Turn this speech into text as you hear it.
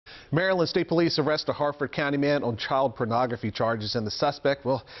Maryland State Police arrest a Harford County man on child pornography charges, and the suspect,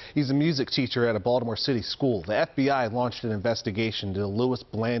 well, he's a music teacher at a Baltimore City school. The FBI launched an investigation to Lewis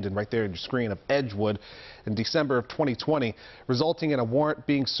Blandon, right there on your screen, of Edgewood in December of 2020, resulting in a warrant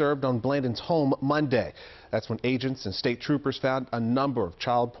being served on Blandon's home Monday. That's when agents and state troopers found a number of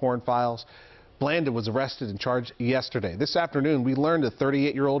child porn files. Blandon was arrested and charged yesterday. This afternoon, we learned the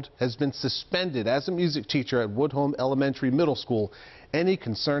 38-year-old has been suspended as a music teacher at Woodhome Elementary Middle School. Any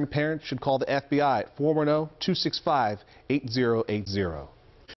concerned parent should call the FBI at 410-265-8080.